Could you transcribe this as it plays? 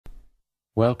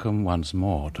Welcome once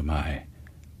more to my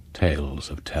Tales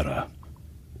of Terror.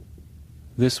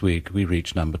 This week we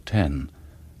reach number 10,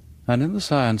 and in the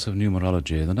science of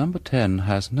numerology the number 10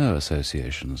 has no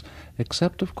associations,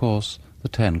 except, of course, the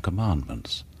 10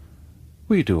 Commandments.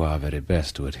 We do our very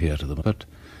best to adhere to them, but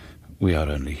we are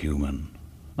only human,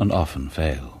 and often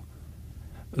fail.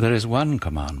 There is one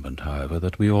commandment, however,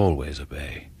 that we always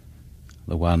obey,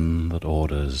 the one that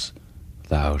orders,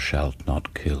 "Thou shalt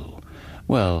not kill."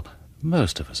 Well,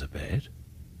 most of us obey it,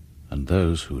 and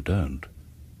those who don't,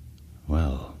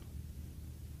 well,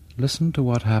 listen to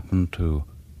what happened to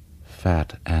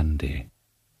Fat Andy.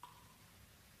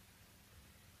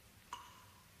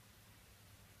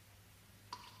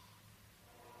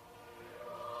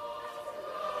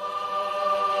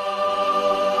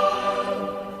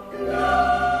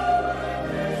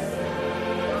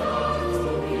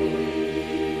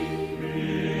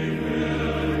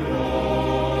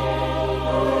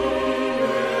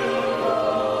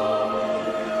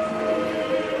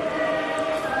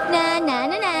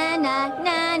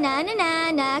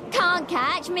 Can't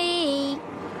catch me,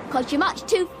 'cause you're much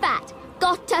too fat.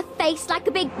 Got a face like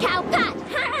a big cow pat.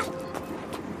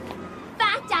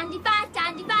 Fat Andy, fat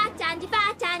Andy, fat Andy,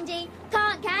 fat Andy.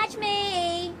 Can't catch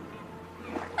me.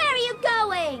 Where are you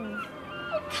going?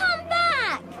 Come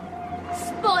back.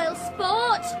 Spoil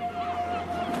sport.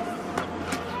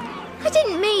 I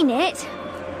didn't mean it.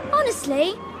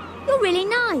 Honestly, you're really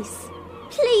nice.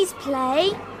 Please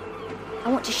play. I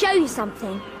want to show you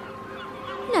something.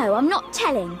 No, I'm not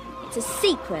telling. It's a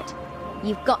secret.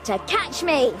 You've got to catch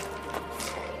me.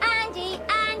 Andy,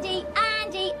 Andy,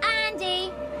 Andy,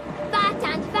 Andy. Fat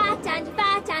Andy, fat Andy,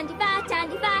 fat Andy, fat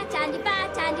Andy, fat Andy,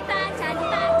 fat Andy, fat Andy, fat Andy,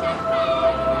 fat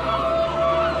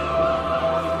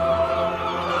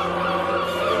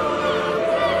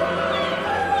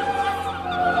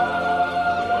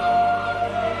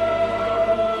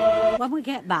Andy. When we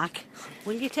get back,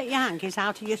 will you take your hankies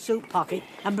out of your suit pocket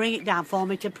and bring it down for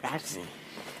me to press?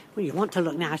 Well, you want to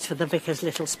look nice for the vicar's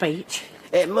little speech.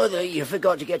 Hey, Mother, you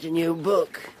forgot to get a new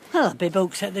book. Well, there'll be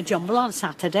books at the Jumble on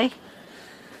Saturday.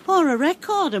 Or a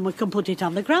record and we can put it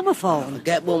on the gramophone.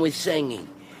 Get one with singing.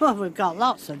 Well, we've got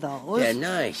lots of those. Yeah,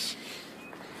 nice.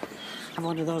 Have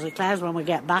one of those eclairs when we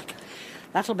get back.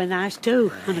 That'll be nice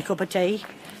too, and a cup of tea.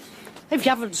 If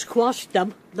you haven't squashed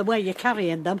them the way you're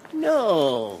carrying them.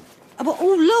 No. But,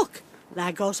 oh, look!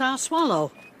 There goes our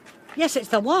swallow. Yes, it's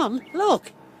the one.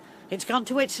 Look. It's gone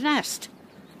to its nest.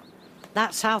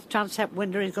 That south transept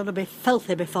window is going to be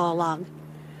filthy before long.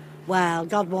 Well,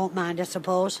 God won't mind, I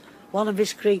suppose. One of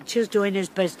his creatures doing his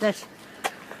business.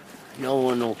 No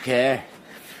one will care.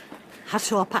 I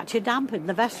saw a patch of damp in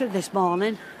the vestry this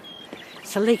morning.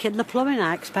 It's a leak in the plumbing,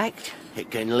 I expect.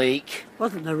 It can leak.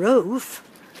 Wasn't the roof.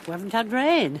 We haven't had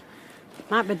rain.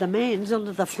 Might be the mains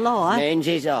under the floor. Mains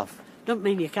is off. Don't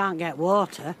mean you can't get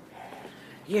water.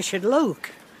 You should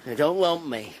look. They don't want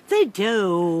me. They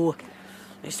do.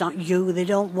 It's not you they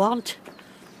don't want.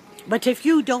 But if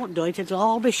you don't do it, it'll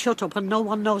all be shut up and no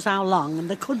one knows how long, and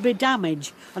there could be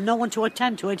damage and no one to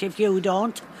attend to it if you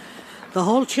don't. The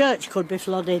whole church could be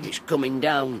flooded. It's coming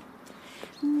down.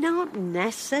 Not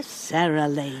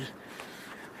necessarily.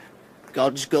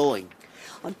 God's going.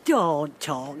 Oh, don't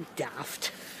talk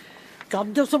daft.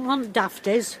 God doesn't want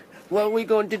dafties. What are we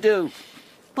going to do?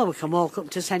 Well, we can walk up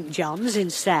to St. John's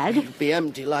instead. It'll be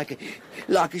empty like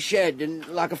a shed and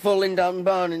like a falling down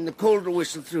barn, and the cold will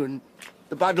whistle through and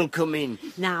the bad'll come in.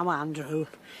 Now, Andrew,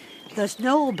 there's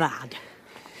no bad.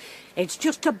 It's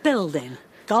just a building.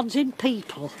 God's in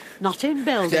people, not in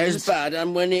buildings. There's bad,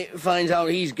 and when it finds out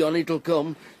he's gone, it'll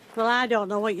come. Well, I don't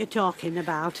know what you're talking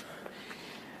about.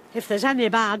 If there's any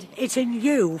bad, it's in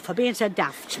you for being so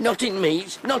daft. Not in me.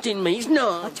 It's not in me. It's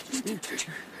not.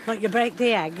 Not you break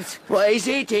the eggs. What is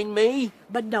it in me?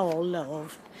 But no,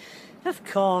 love. Of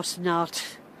course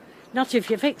not. Not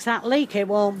if you fix that leak, it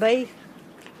won't be.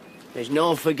 There's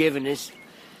no forgiveness.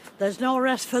 There's no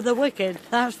rest for the wicked,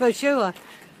 that's for sure.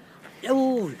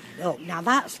 Oh, look, now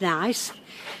that's nice.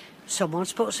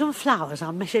 Someone's put some flowers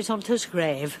on Mrs. Hunter's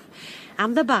grave.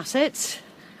 And the Bassets.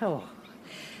 Oh,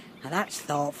 now that's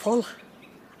thoughtful.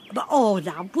 But, oh,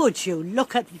 now, would you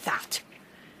look at that?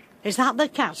 Is that the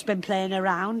cat's been playing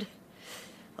around?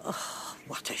 Oh,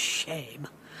 what a shame.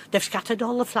 They've scattered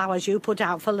all the flowers you put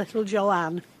out for little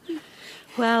Joanne.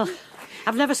 Well,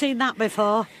 I've never seen that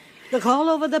before. Look all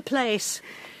over the place.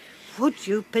 Would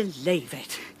you believe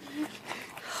it?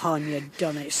 Oh, and you've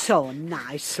done it so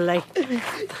nicely.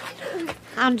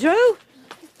 Andrew?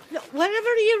 Look, wherever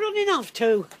are you running off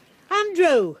to?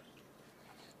 Andrew?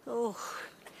 Oh,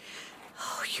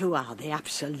 you are the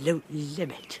absolute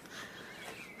limit.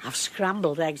 I've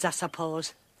scrambled eggs, I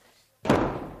suppose.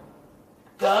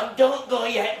 God, don't go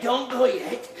yet, don't go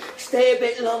yet. Stay a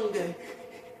bit longer.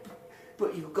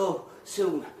 But you'll go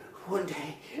soon. One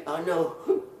day, I know.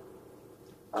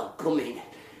 I'll come in.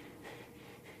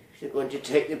 They're going to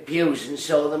take the pews and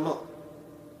sew them up.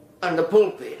 And the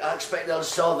pulpit, I expect they'll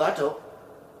sew that up.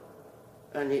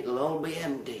 And it'll all be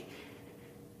empty.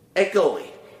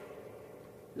 Echoing.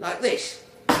 Like this.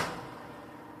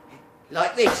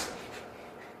 Like this.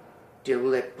 Till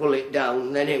they pull it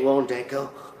down, then it won't echo.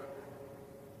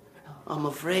 I'm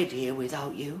afraid here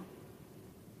without you.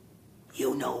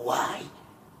 You know why.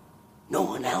 No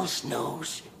one else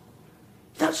knows.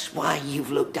 That's why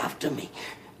you've looked after me.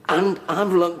 And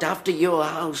I've looked after your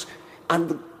house and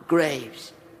the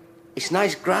graves. It's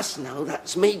nice grass now,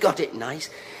 that's me got it nice.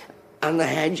 And the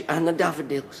hedge and the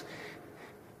daffodils.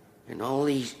 And all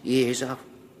these years I've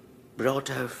brought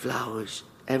her flowers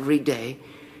every day.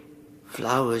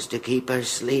 Flowers to keep her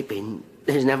sleeping.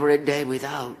 There's never a day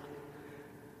without.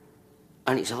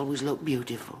 And it's always looked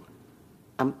beautiful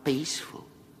and peaceful.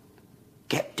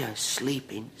 Kept her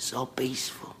sleeping so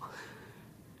peaceful.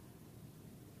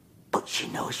 But she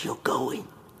knows you're going.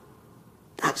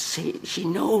 That's it. She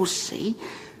knows, see?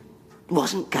 It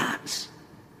wasn't cats.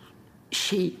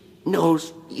 She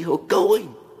knows you're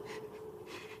going.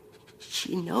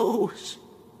 She knows.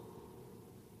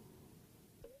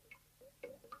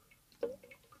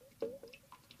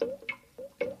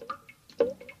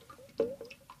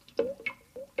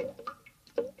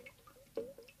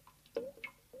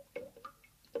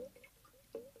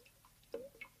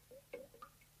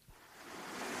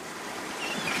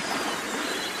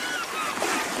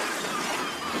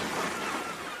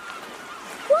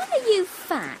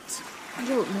 Fat? I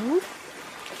don't know.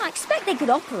 I expect they could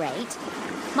operate.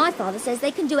 My father says they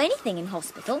can do anything in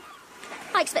hospital.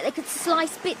 I expect they could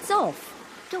slice bits off.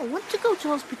 Don't want to go to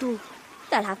hospital.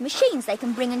 They'll have machines they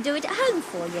can bring and do it at home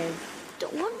for you.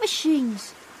 Don't want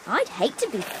machines. I'd hate to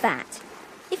be fat.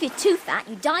 If you're too fat,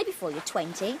 you die before you're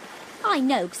 20. I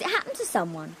know, because it happened to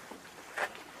someone.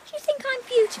 Do you think I'm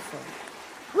beautiful?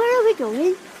 Where are we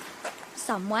going?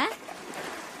 Somewhere.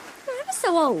 You're ever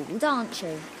so old, aren't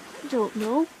you? Don't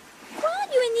know. Why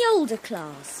aren't you in the older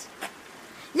class?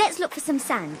 Let's look for some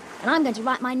sand, and I'm going to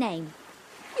write my name.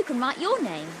 You can write your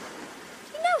name.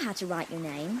 Do you know how to write your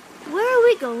name? Where are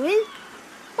we going?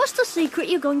 What's the secret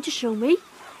you're going to show me?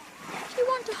 Do you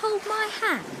want to hold my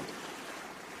hand?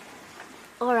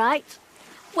 All right.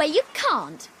 Well, you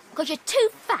can't, because you're too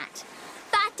fat.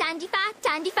 Fat, dandy, fat,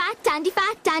 dandy, fat, dandy,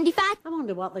 fat, dandy, fat. I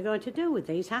wonder what they're going to do with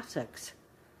these hassocks.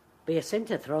 Be a sin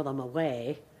to throw them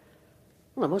away.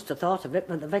 Well, I must have thought of it,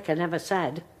 but the vicar never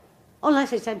said.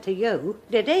 Unless he said to you,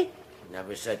 did he?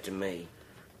 Never said to me.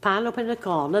 Pile up in a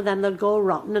corner, then they'll go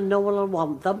rotten and no one will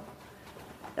want them.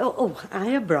 Oh,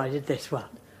 I embroidered this one.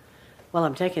 Well,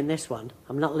 I'm taking this one.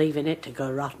 I'm not leaving it to go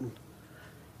rotten.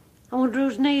 I wonder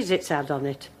whose knees it's had on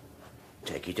it.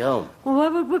 Take it home. Well,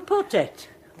 where would we put it?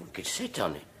 We could sit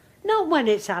on it. Not when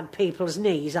it's had people's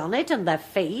knees on it and their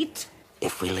feet.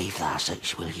 If we leave the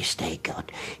hassocks, will you stay,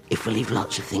 God? If we leave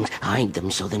lots of things, hide them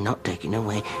so they're not taken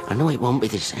away. I know it won't be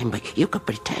the same, but you could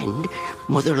pretend.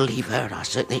 Mother'll leave her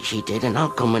hassock that she did, and I'll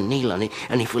come and kneel on it.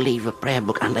 And if we leave a prayer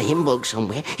book and a hymn book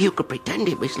somewhere, you could pretend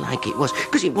it was like it was,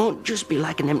 because it won't just be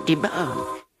like an empty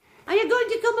barn. Are you going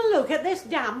to come and look at this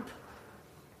damp?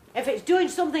 If it's doing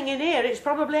something in here, it's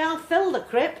probably half-filled the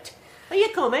crypt. Are you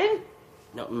coming?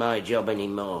 Not my job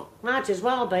anymore. Might as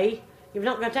well be. You've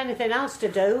not got anything else to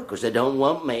do. Because they don't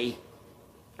want me.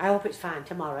 I hope it's fine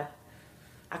tomorrow.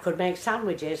 I could make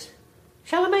sandwiches.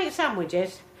 Shall I make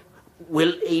sandwiches?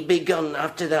 Will he be gone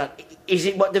after that? Is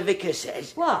it what the vicar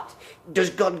says? What? Does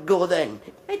God go then?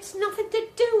 It's nothing to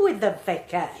do with the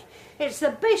vicar. It's the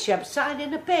bishop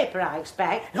signing a paper, I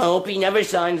expect. I hope he never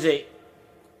signs it.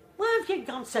 Why have you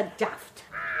gone so daft?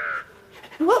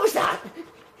 What was that?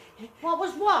 What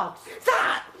was what?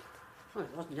 That! Well,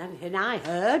 it wasn't anything I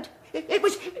heard. It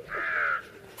was...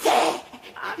 there!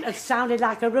 It sounded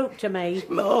like a root to me.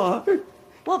 More.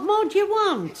 What more do you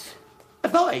want? A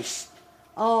voice.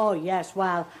 Oh, yes,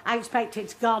 well, I expect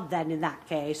it's God then in that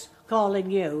case,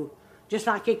 calling you, just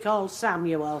like he called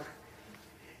Samuel.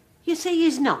 You see,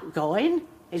 he's not going.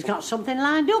 He's got something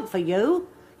lined up for you.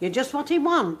 You're just what he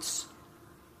wants.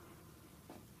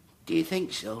 Do you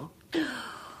think so?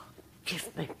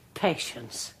 Give me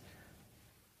patience.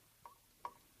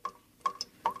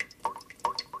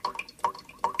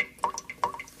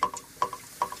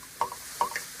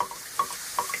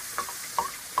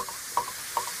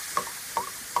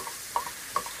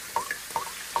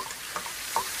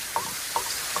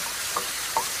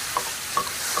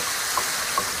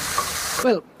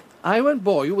 Well, I won't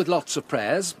bore you with lots of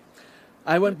prayers.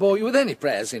 I won't bore you with any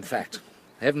prayers, in fact.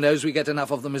 Heaven knows we get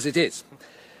enough of them as it is.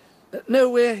 No,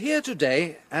 we're here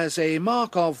today as a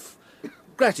mark of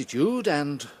gratitude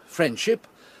and friendship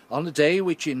on a day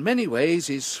which in many ways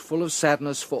is full of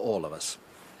sadness for all of us.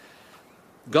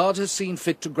 God has seen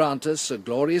fit to grant us a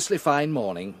gloriously fine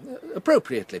morning,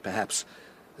 appropriately perhaps,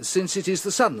 since it is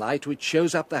the sunlight which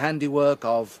shows up the handiwork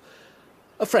of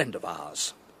a friend of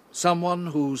ours, someone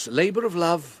whose labour of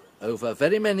love over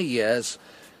very many years,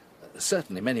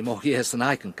 certainly many more years than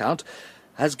I can count,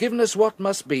 has given us what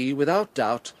must be, without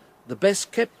doubt, the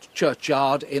best-kept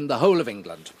churchyard in the whole of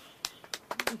England.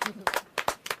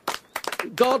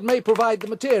 God may provide the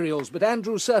materials, but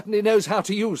Andrew certainly knows how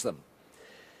to use them.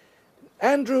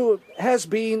 Andrew has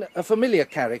been a familiar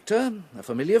character, a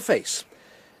familiar face.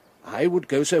 I would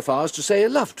go so far as to say a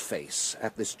loved face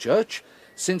at this church,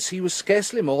 since he was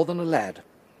scarcely more than a lad,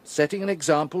 setting an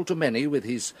example to many with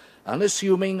his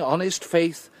unassuming, honest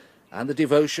faith and the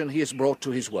devotion he has brought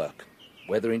to his work,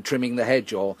 whether in trimming the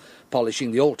hedge or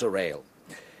polishing the altar rail.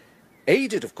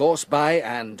 Aided, of course, by,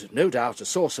 and no doubt a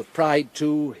source of pride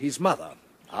to, his mother,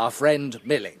 our friend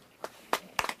Milly.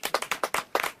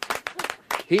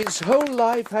 His whole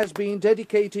life has been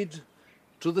dedicated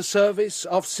to the service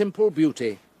of simple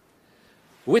beauty.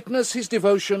 Witness his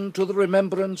devotion to the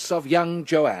remembrance of young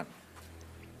Joanne,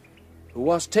 who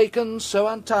was taken so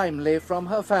untimely from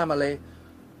her family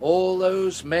all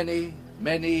those many,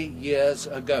 many years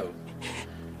ago.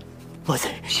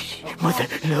 Mother,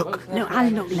 look. No,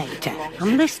 I'll look later.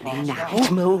 I'm listening now.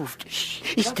 It's moved.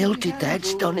 It's tilted, the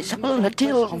headstone. It's on a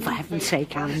tilt. Oh, for heaven's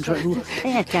sake, Andrew,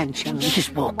 pay attention.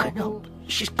 She's woken up.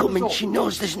 She's coming. She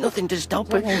knows there's nothing to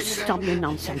stop her. Oh, stop your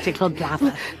nonsensical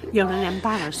blather. You're an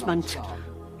embarrassment.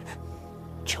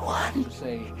 Joanne.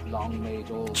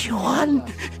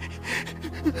 Joanne.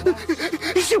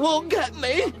 She won't get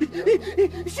me.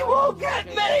 She won't get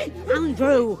me.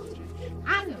 Andrew.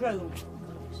 Andrew.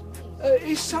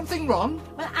 Is something wrong?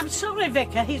 Well, I'm sorry,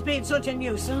 Vicar. He's been such a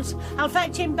nuisance. I'll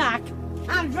fetch him back.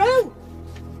 Andrew!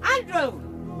 Andrew!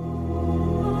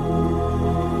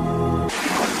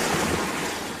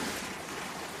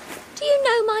 Do you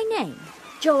know my name?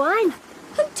 Joanne,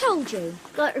 Who told you?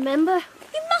 can't remember.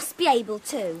 You must be able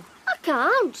to. I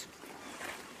can't.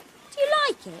 Do you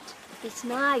like it? It's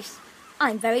nice.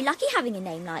 I'm very lucky having a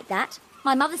name like that.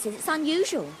 My mother says it's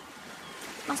unusual.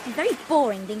 Must be very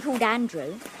boring being called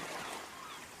Andrew.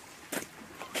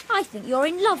 I think you're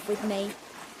in love with me.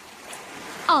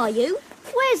 Are you?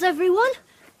 Where's everyone?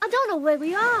 I don't know where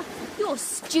we are. You're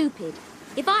stupid.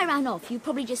 If I ran off, you'd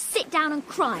probably just sit down and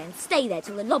cry and stay there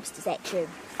till the lobsters ate you.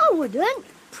 I wouldn't.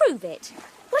 Prove it.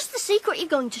 What's the secret you're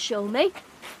going to show me?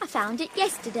 I found it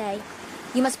yesterday.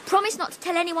 You must promise not to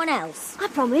tell anyone else. I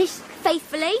promise.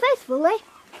 Faithfully? Faithfully.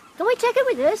 Can we take it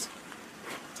with us?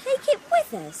 Take it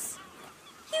with us.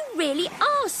 You really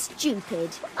are stupid.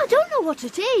 I don't know what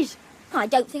it is. I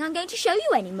don't think I'm going to show you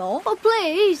anymore. Oh,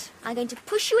 please. I'm going to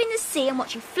push you in the sea and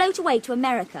watch you float away to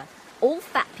America. All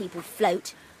fat people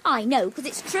float. I know, because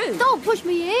it's true. Don't push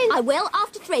me in. I will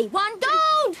after 3. 1, 2...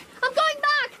 Don't! I'm going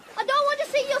back. I don't want to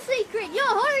see your secret. You're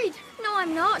horrid. No,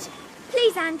 I'm not.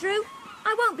 Please, Andrew.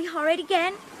 I won't be horrid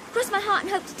again. Cross my heart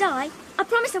and hope to die. I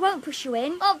promise I won't push you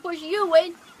in. I'll push you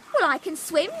in. Well, I can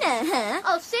swim now, huh?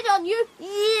 I'll sit on you.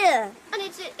 Yeah. And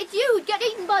it's you who'd get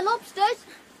eaten by lobsters.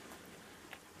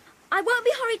 I won't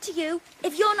be horrid to you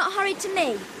if you're not horrid to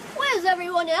me. Where's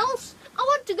everyone else? I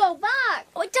want to go back.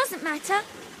 Oh, it doesn't matter.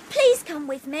 Please come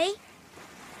with me.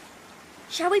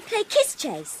 Shall we play kiss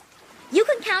chase? You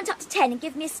can count up to 10 and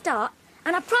give me a start,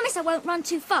 and I promise I won't run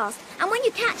too fast. And when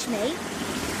you catch me...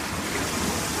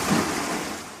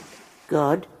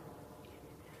 God?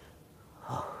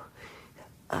 Oh,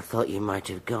 I thought you might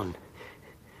have gone.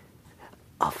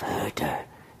 I've heard her.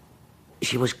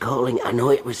 She was calling. I know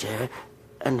it was her.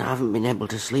 And I haven't been able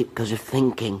to sleep because of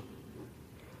thinking.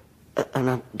 And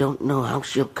I don't know how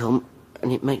she'll come,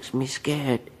 and it makes me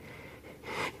scared.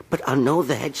 But I know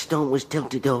the headstone was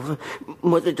tilted over.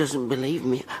 Mother doesn't believe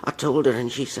me. I told her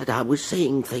and she said I was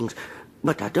seeing things.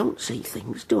 But I don't see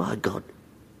things, do I, God?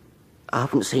 I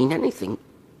haven't seen anything.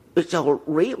 It's all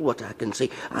real what I can see.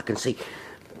 I can see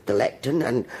the lectern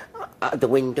and the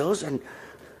windows and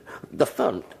the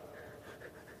font.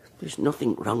 There's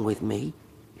nothing wrong with me.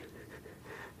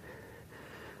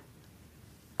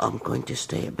 I'm going to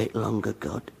stay a bit longer,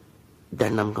 God.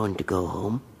 Then I'm going to go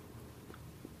home.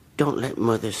 Don't let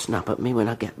Mother snap at me when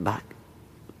I get back.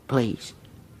 Please.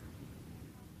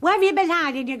 Where have you been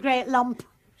hiding, you great lump?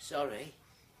 Sorry.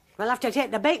 We'll have to take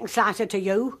the bacon slicer to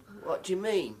you. What do you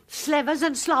mean? Slivers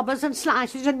and slobbers and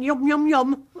slices and yum, yum,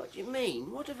 yum. What do you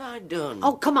mean? What have I done?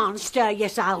 Oh, come on, stir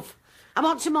yourself. I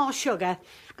want some more sugar.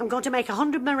 I'm going to make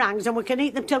 100 meringues and we can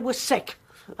eat them till we're sick.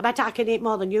 I bet I can eat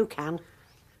more than you can.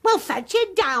 Well, fetch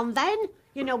it down then.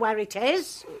 You know where it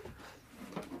is.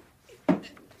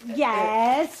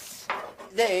 Yes.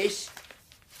 This.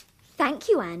 Thank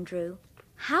you, Andrew.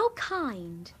 How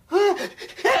kind.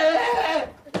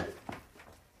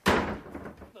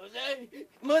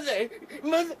 Mother.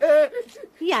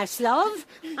 Yes, love.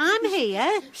 I'm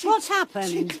here. What's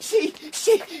happened?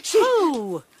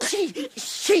 Who?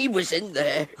 She was in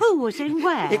there. Who was in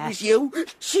where? It was you.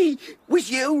 She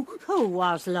was you. Who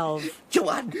was, love?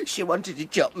 Joanne, she wanted to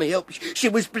chop me up. She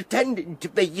was pretending to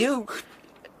be you.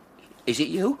 Is it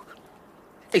you?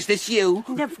 Is this you?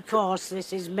 Of course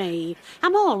this is me.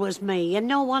 I'm always me and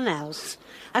no one else.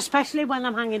 Especially when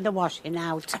I'm hanging the washing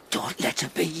out. Don't let her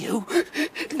be you.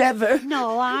 Never.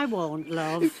 No, I won't,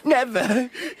 love. Never.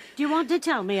 Do you want to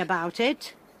tell me about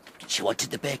it? She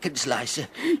wanted the bacon slicer.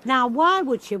 Now, why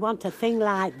would she want a thing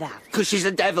like that? Because she's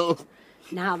a devil.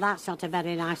 Now, that's not a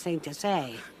very nice thing to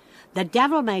say. The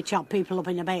devil may chop people up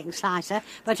in a bacon slicer,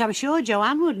 but I'm sure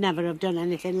Joanne would never have done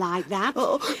anything like that.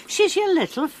 Oh. She's your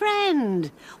little friend.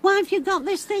 Why have you got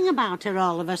this thing about her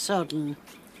all of a sudden?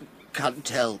 Can't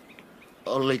tell.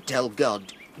 Only tell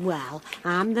God. Well,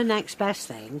 I'm the next best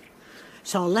thing.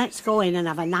 So let's go in and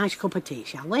have a nice cup of tea,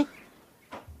 shall we?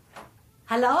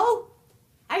 Hello?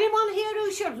 Anyone here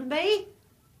who shouldn't be?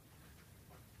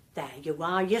 There you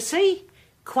are, you see?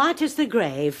 Quite as the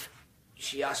grave.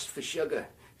 She asked for sugar.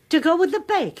 To go with the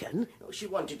bacon? She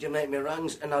wanted to make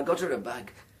meringues, and I got her a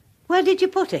bag. Where did you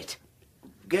put it?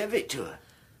 Gave it to her.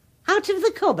 Out of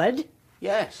the cupboard?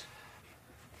 Yes.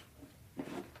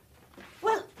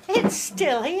 Well, it's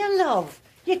still here, love.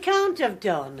 You can't have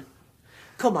done.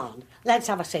 Come on, let's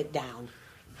have a sit down.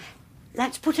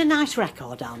 Let's put a nice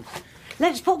record on.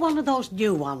 Let's put one of those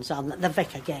new ones on that the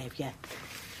vicar gave you.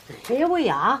 Here we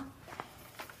are.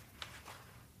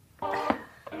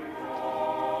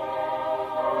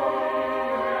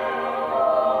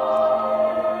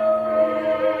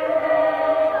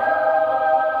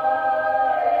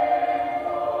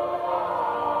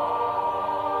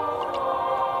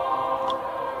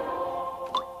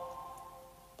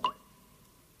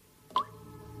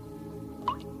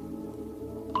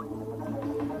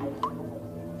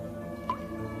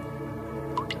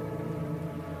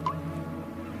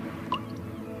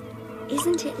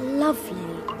 Isn't it lovely?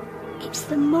 It's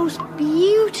the most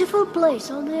beautiful place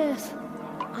on earth.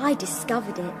 I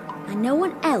discovered it, and no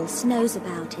one else knows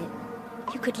about it.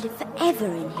 You could live forever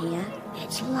in here.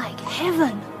 It's like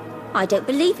heaven. I don't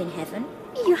believe in heaven.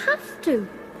 You have to.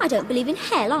 I don't believe in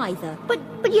hell either. But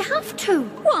you have to.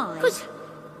 Why?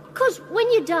 Because when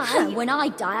you die... When I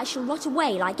die, I shall rot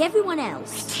away like everyone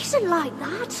else. It isn't like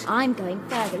that. I'm going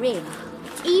further in.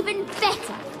 It's even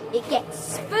better. It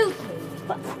gets spooky.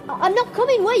 But I'm not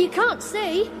coming where you can't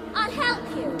see. I'll help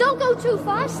you. Don't go too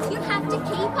fast. You have to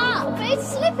keep up.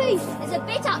 It's slippy. There's a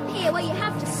bit up here where you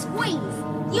have to squeeze.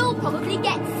 You'll probably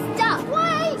get stuck.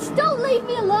 Wait! Don't leave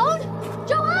me alone.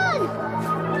 Joanne!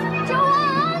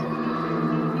 Joanne!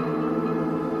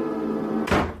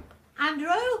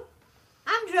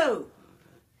 Andrew!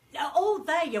 Oh,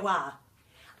 there you are.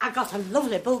 I got a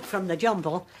lovely book from the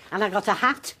jumble, and I got a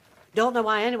hat. Don't know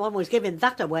why anyone was giving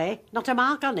that away. Not a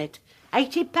mark on it.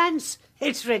 80 pence.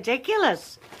 It's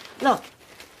ridiculous. Look,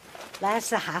 there's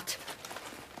the hat.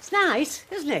 It's nice,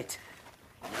 isn't it?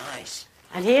 Nice.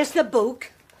 And here's the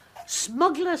book,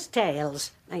 Smuggler's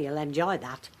Tales. Now, you'll enjoy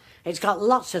that. It's got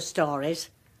lots of stories.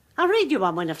 I'll read you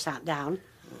one when I've sat down.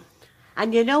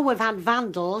 And you know we've had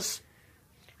vandals.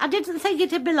 I didn't think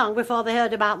it'd be long before they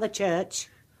heard about the church.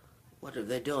 What have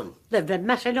they done? They've been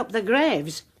messing up the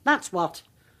graves, that's what.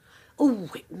 Oh,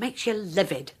 it makes you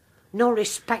livid. No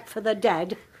respect for the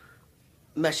dead.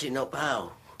 Messing up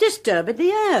how? Disturbing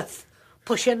the earth.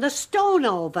 Pushing the stone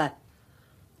over.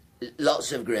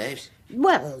 Lots of graves.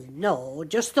 Well, no,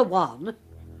 just the one.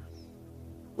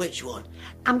 Which one?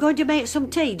 I'm going to make some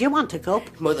tea. Do you want a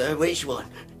cup? Mother, which one?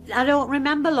 I don't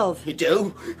remember, love. You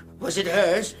do? Was it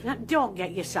hers? Now, don't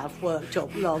get yourself worked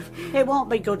up, love. It won't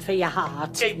be good for your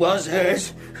heart. It was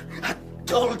hers. I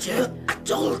told you.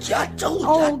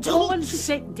 Oh, go and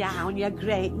sit down, you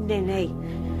great ninny.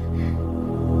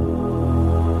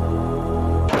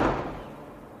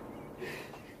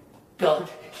 God,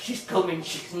 she's coming,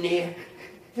 she's near.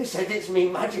 They said it's me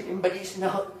imagining, but it's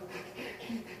not.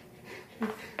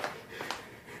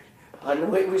 I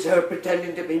know it was her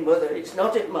pretending to be mother. It's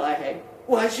not in my head.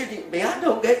 Why should it be? I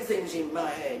don't get things in my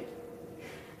head.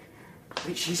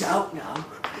 But she's out now.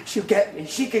 She'll get me.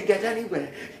 She can get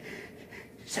anywhere.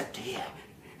 Except here.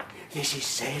 This is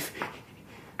safe.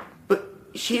 But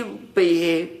she'll be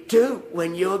here too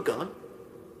when you're gone.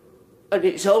 And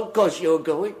it's all 'cause you're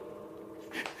going.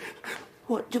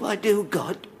 What do I do,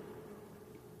 God?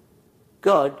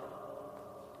 God,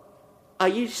 are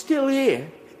you still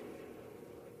here?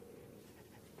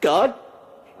 God?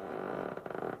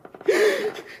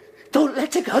 Don't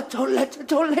let her, God, don't let her,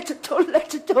 don't let her, don't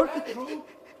let her, don't let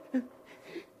her.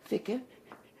 Vicar?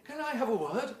 Can I have a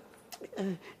word?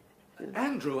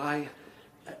 Andrew, I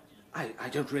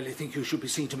don't really think you should be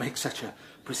seen to make such a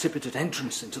precipitate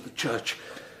entrance into the church.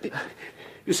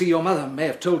 You see, your mother may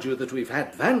have told you that we've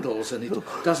had vandals, and it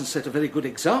doesn't set a very good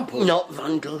example. Not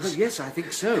vandals. Well, yes, I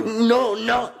think so. No,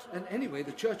 not. And anyway,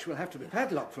 the church will have to be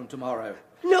padlocked from tomorrow.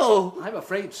 No. I'm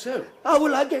afraid so. How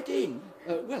will I get in?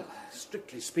 Well,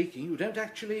 strictly speaking, you don't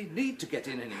actually need to get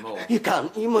in anymore. You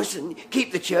can't. You mustn't.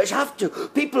 Keep the church. Have to.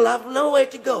 People have nowhere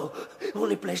to go.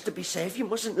 Only place to be safe. You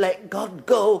mustn't let God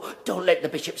go. Don't let the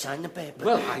bishop sign the paper.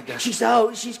 Well, She's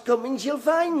out. She's coming. She'll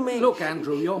find me. Look,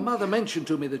 Andrew, your mother mentioned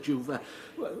to me that you've...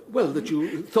 that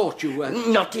you thought you were...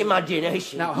 Not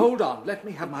imagination. Now, hold on. Let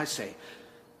me have my say.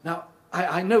 Now,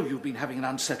 I know you've been having an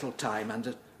unsettled time, and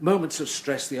at moments of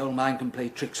stress the old mind can play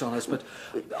tricks on us, but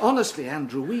honestly,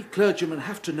 Andrew, we clergymen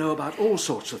have to know about all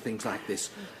sorts of things like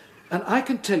this. And I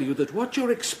can tell you that what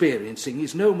you're experiencing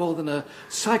is no more than a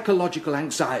psychological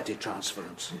anxiety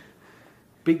transference.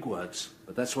 Big words,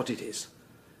 but that's what it is.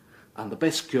 And the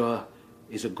best cure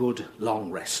is a good,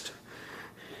 long rest.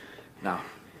 Now,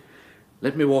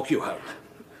 let me walk you home.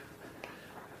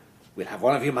 We'll have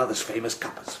one of your mother's famous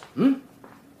cuppers,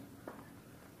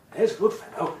 There's a good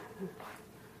fellow.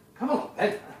 Come along,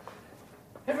 then.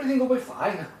 Everything will be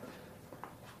fine.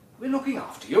 We're looking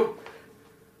after you.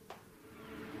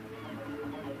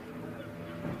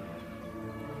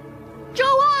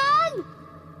 Joanne!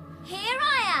 Here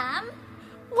I am.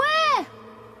 Where?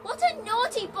 What a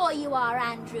naughty boy you are,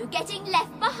 Andrew, getting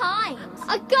left behind.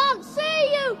 I can't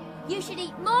see you. You should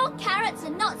eat more carrots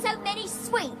and not so many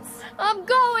sweets. I'm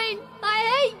going.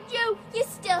 I hate you. You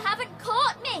still haven't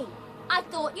caught me. I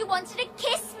thought you wanted to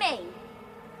kiss me.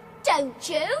 Don't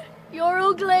you? You're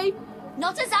ugly.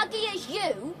 Not as ugly as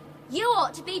you. You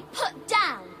ought to be put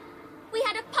down. We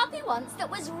had a puppy once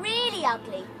that was really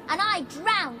ugly, and I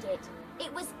drowned it.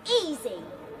 It was easy.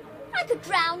 I could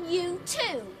drown you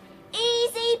too.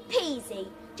 Easy peasy.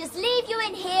 Just leave you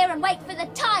in here and wait for the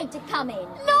tide to come in.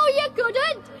 No, you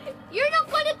couldn't. You're not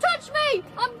going to touch me.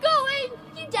 I'm going.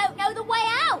 You don't know the way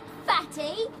out,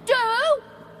 fatty. Do?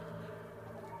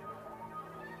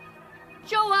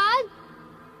 Joanne?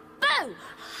 Boo!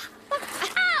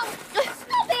 Ow!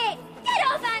 Stop it! Get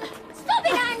off, Stop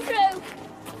it, Andrew!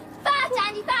 Fat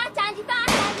Andy, fat Andy,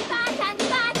 fat Andy, fat Andy,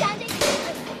 fat Andy!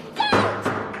 Don't!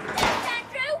 Don't,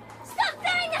 Andrew! Stop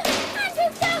saying that! Andrew,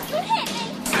 don't! You hit me!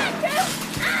 Andrew!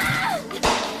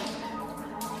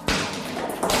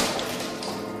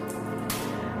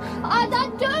 I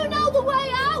do know the way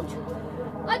out.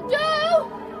 I do.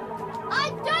 I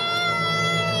do!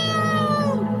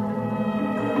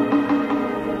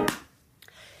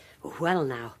 Well,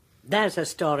 now, there's a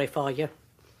story for you.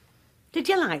 Did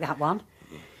you like that one?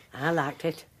 I liked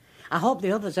it. I hope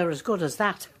the others are as good as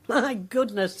that. My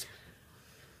goodness.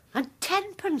 And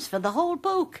 10p for the whole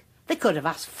book. They could have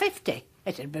asked 50.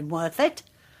 It had been worth it.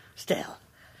 Still.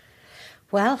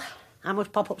 Well, I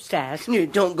must pop upstairs. You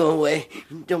don't go away.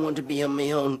 Don't want to be on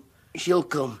my own. She'll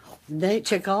come.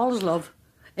 Nature calls, love.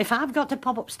 If I've got to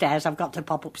pop upstairs, I've got to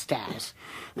pop upstairs.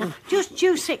 Now, just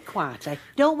you sit quietly.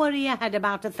 Don't worry your head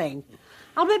about a thing.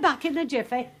 I'll be back in a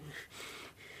jiffy.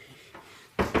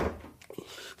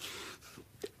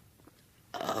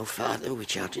 Our Father,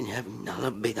 which art in heaven,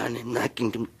 hallowed be thy name. Thy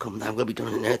kingdom come, thy will be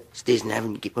done on earth as it is in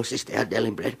heaven. Give us this day our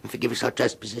daily bread, and forgive us our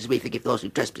trespasses, we forgive those who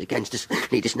trespass against us.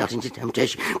 Lead us not into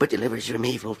temptation, but deliver us from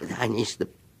evil. For thine is the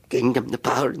kingdom, the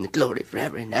power, and the glory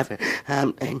forever and ever.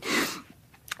 Amen.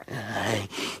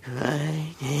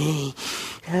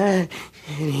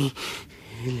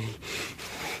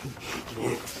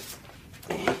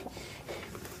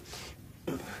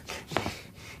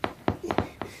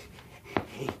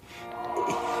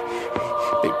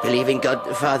 Believe in God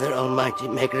the Father Almighty,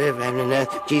 maker of heaven and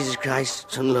earth, Jesus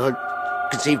Christ, Son, Lord,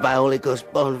 conceived by Holy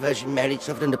Ghost, born of Virgin Mary,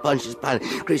 suffered under Pontius Pilate,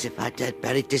 crucified, dead,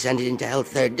 buried, descended into hell,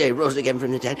 third day, rose again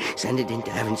from the dead, ascended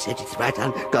into heaven, sitteth at the right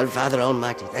hand, God Father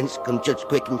Almighty, thence come judge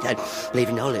quick and dead, believe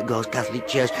in Holy Ghost, Catholic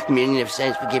Church, communion of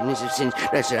saints, forgiveness of sins,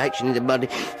 resurrection of the body.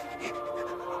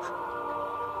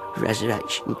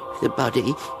 Resurrection of the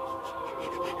body?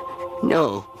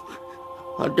 No,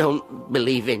 I don't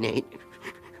believe in it.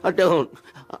 I don't.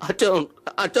 Here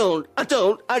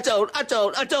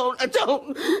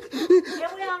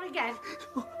we are again.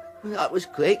 That was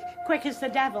quick. Quick as the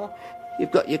devil.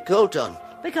 You've got your coat on.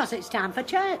 Because it's time for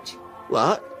church.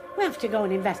 What? We have to go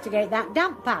and investigate that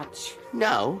damp patch.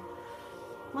 No.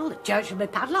 Well, the church will be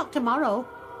padlocked tomorrow.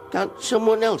 Can't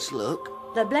someone else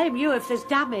look? They'll blame you if there's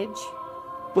damage.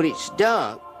 But it's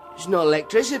dark. There's no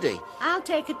electricity. I'll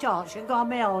take a torch and go on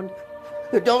my own.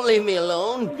 Don't leave me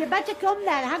alone. You better come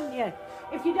then, hadn't you?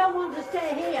 If you don't want to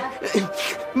stay here.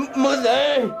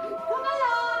 Mother! Come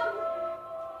along!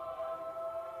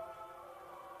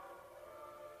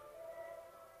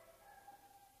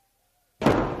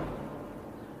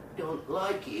 Don't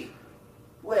like it.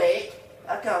 Wait,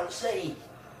 I can't see.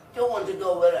 Don't want to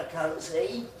go where I can't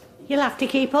see. You'll have to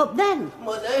keep up then.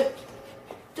 Mother,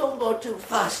 don't go too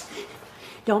fast.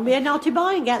 Don't be a naughty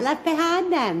boy and get left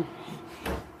behind then.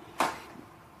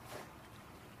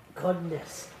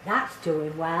 Goodness, that's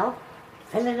doing well.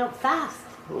 Filling up fast.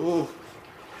 Oh,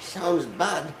 sounds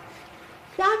bad.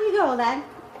 Down you go then.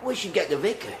 We should get the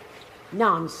vicar.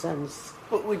 Nonsense.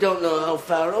 But we don't know how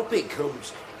far up it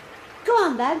comes. Go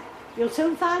on then. You'll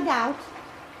soon find out.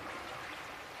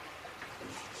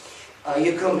 Are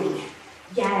you coming?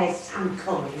 Yes, I'm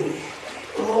coming.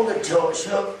 Hold the torch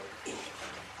up.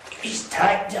 It's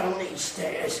tight down these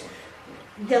stairs.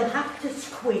 They'll have to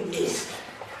squeeze.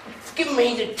 Give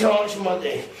me the torch,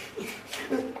 Mother.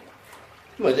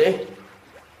 Mother,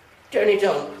 turn it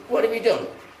on. What have you done?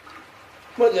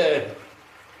 Mother.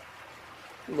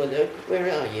 Mother,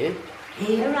 where are you?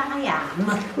 Here I am.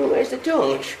 Where's the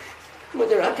torch?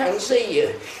 Mother, I can't see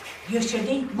you. You should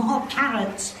eat more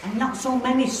carrots and not so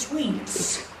many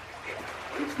sweets.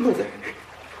 Mother.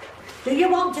 Do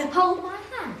you want to Hold my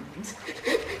hand.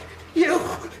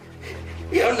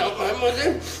 You're not my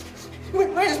mother.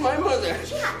 Where's my mother?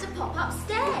 She had to pop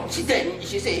upstairs. She didn't.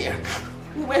 She's here.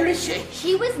 Where is she?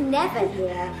 She was never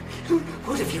here.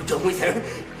 What have you done with her?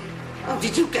 How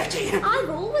did you get here? I've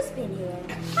always been here.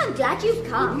 I'm glad you've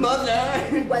come. Mother!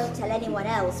 We won't tell anyone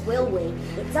else, will we?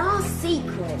 It's our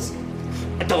secret.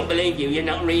 I don't believe you. You're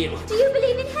not real. Do you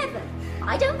believe in heaven?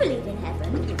 I don't believe in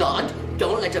heaven. God,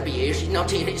 don't let her be here. She's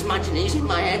not here. It's imagination in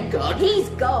my head, God. He's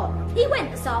gone. He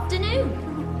went this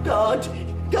afternoon. God!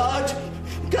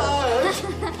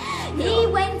 He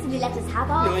went and he let us have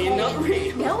our No, you're not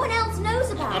real. No one else knows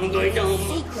about I'm it. going It's a home.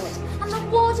 secret. And the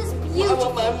water's beautiful. I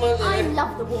want my mother. I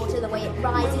love the water, the way it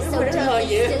rises so Where deep are and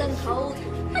you? still and cold.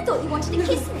 I thought you wanted to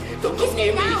kiss me. Don't Kiss come me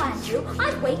near me. now, Andrew.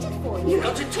 I've waited for you. You're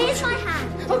not to touch Here's my me.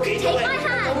 hand. Okay, Take go my ahead.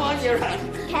 hand. I want your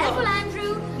hand. Careful,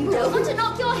 Andrew. You don't want to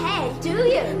knock your head, do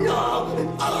you? No.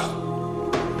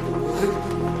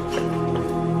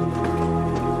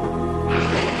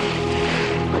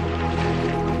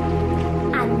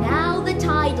 And now the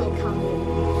tide'll come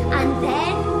in. And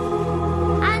then...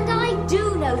 And I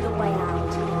do know the way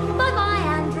out. Bye-bye,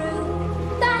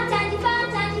 Andrew. Bat-tandy,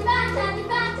 bat-tandy, bat-tandy,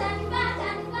 bat-tandy,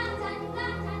 bat-tandy, bat-tandy,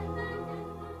 bat-tandy,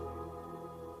 bat-tandy.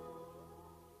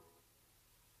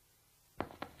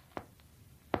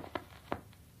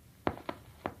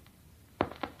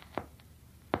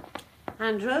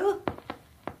 Andrew?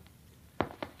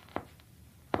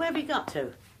 Where have you got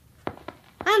to?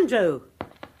 Andrew!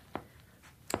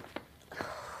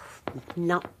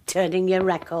 Not turning your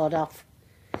record off.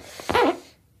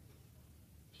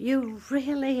 You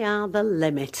really are the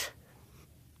limit.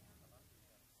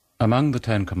 Among the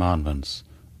 10 Commandments,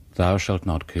 "Thou shalt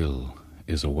not kill,"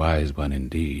 is a wise one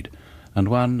indeed, and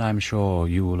one I'm sure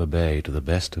you will obey to the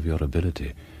best of your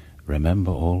ability.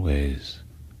 Remember always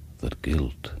that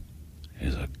guilt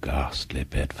is a ghastly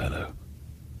bedfellow.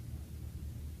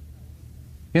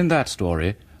 In that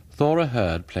story, Thora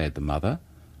Herd played the mother,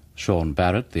 Sean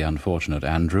Barret the unfortunate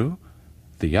Andrew,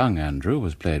 the young Andrew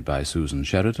was played by Susan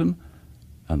Sheradon,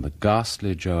 and the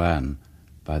ghastly Joanne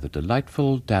by the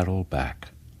delightful Darrell Back.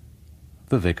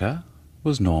 The vicar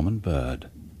was Norman Bird.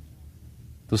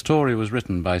 The story was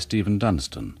written by Stephen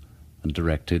Dunston and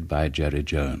directed by Jerry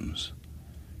Jones.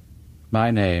 My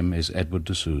name is Edward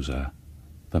de Sousa,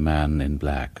 the man in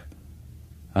black,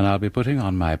 and I'll be putting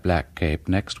on my black cape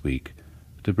next week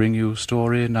to bring you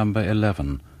story number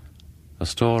 11, a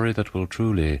story that will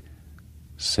truly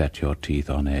set your teeth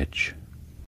on edge.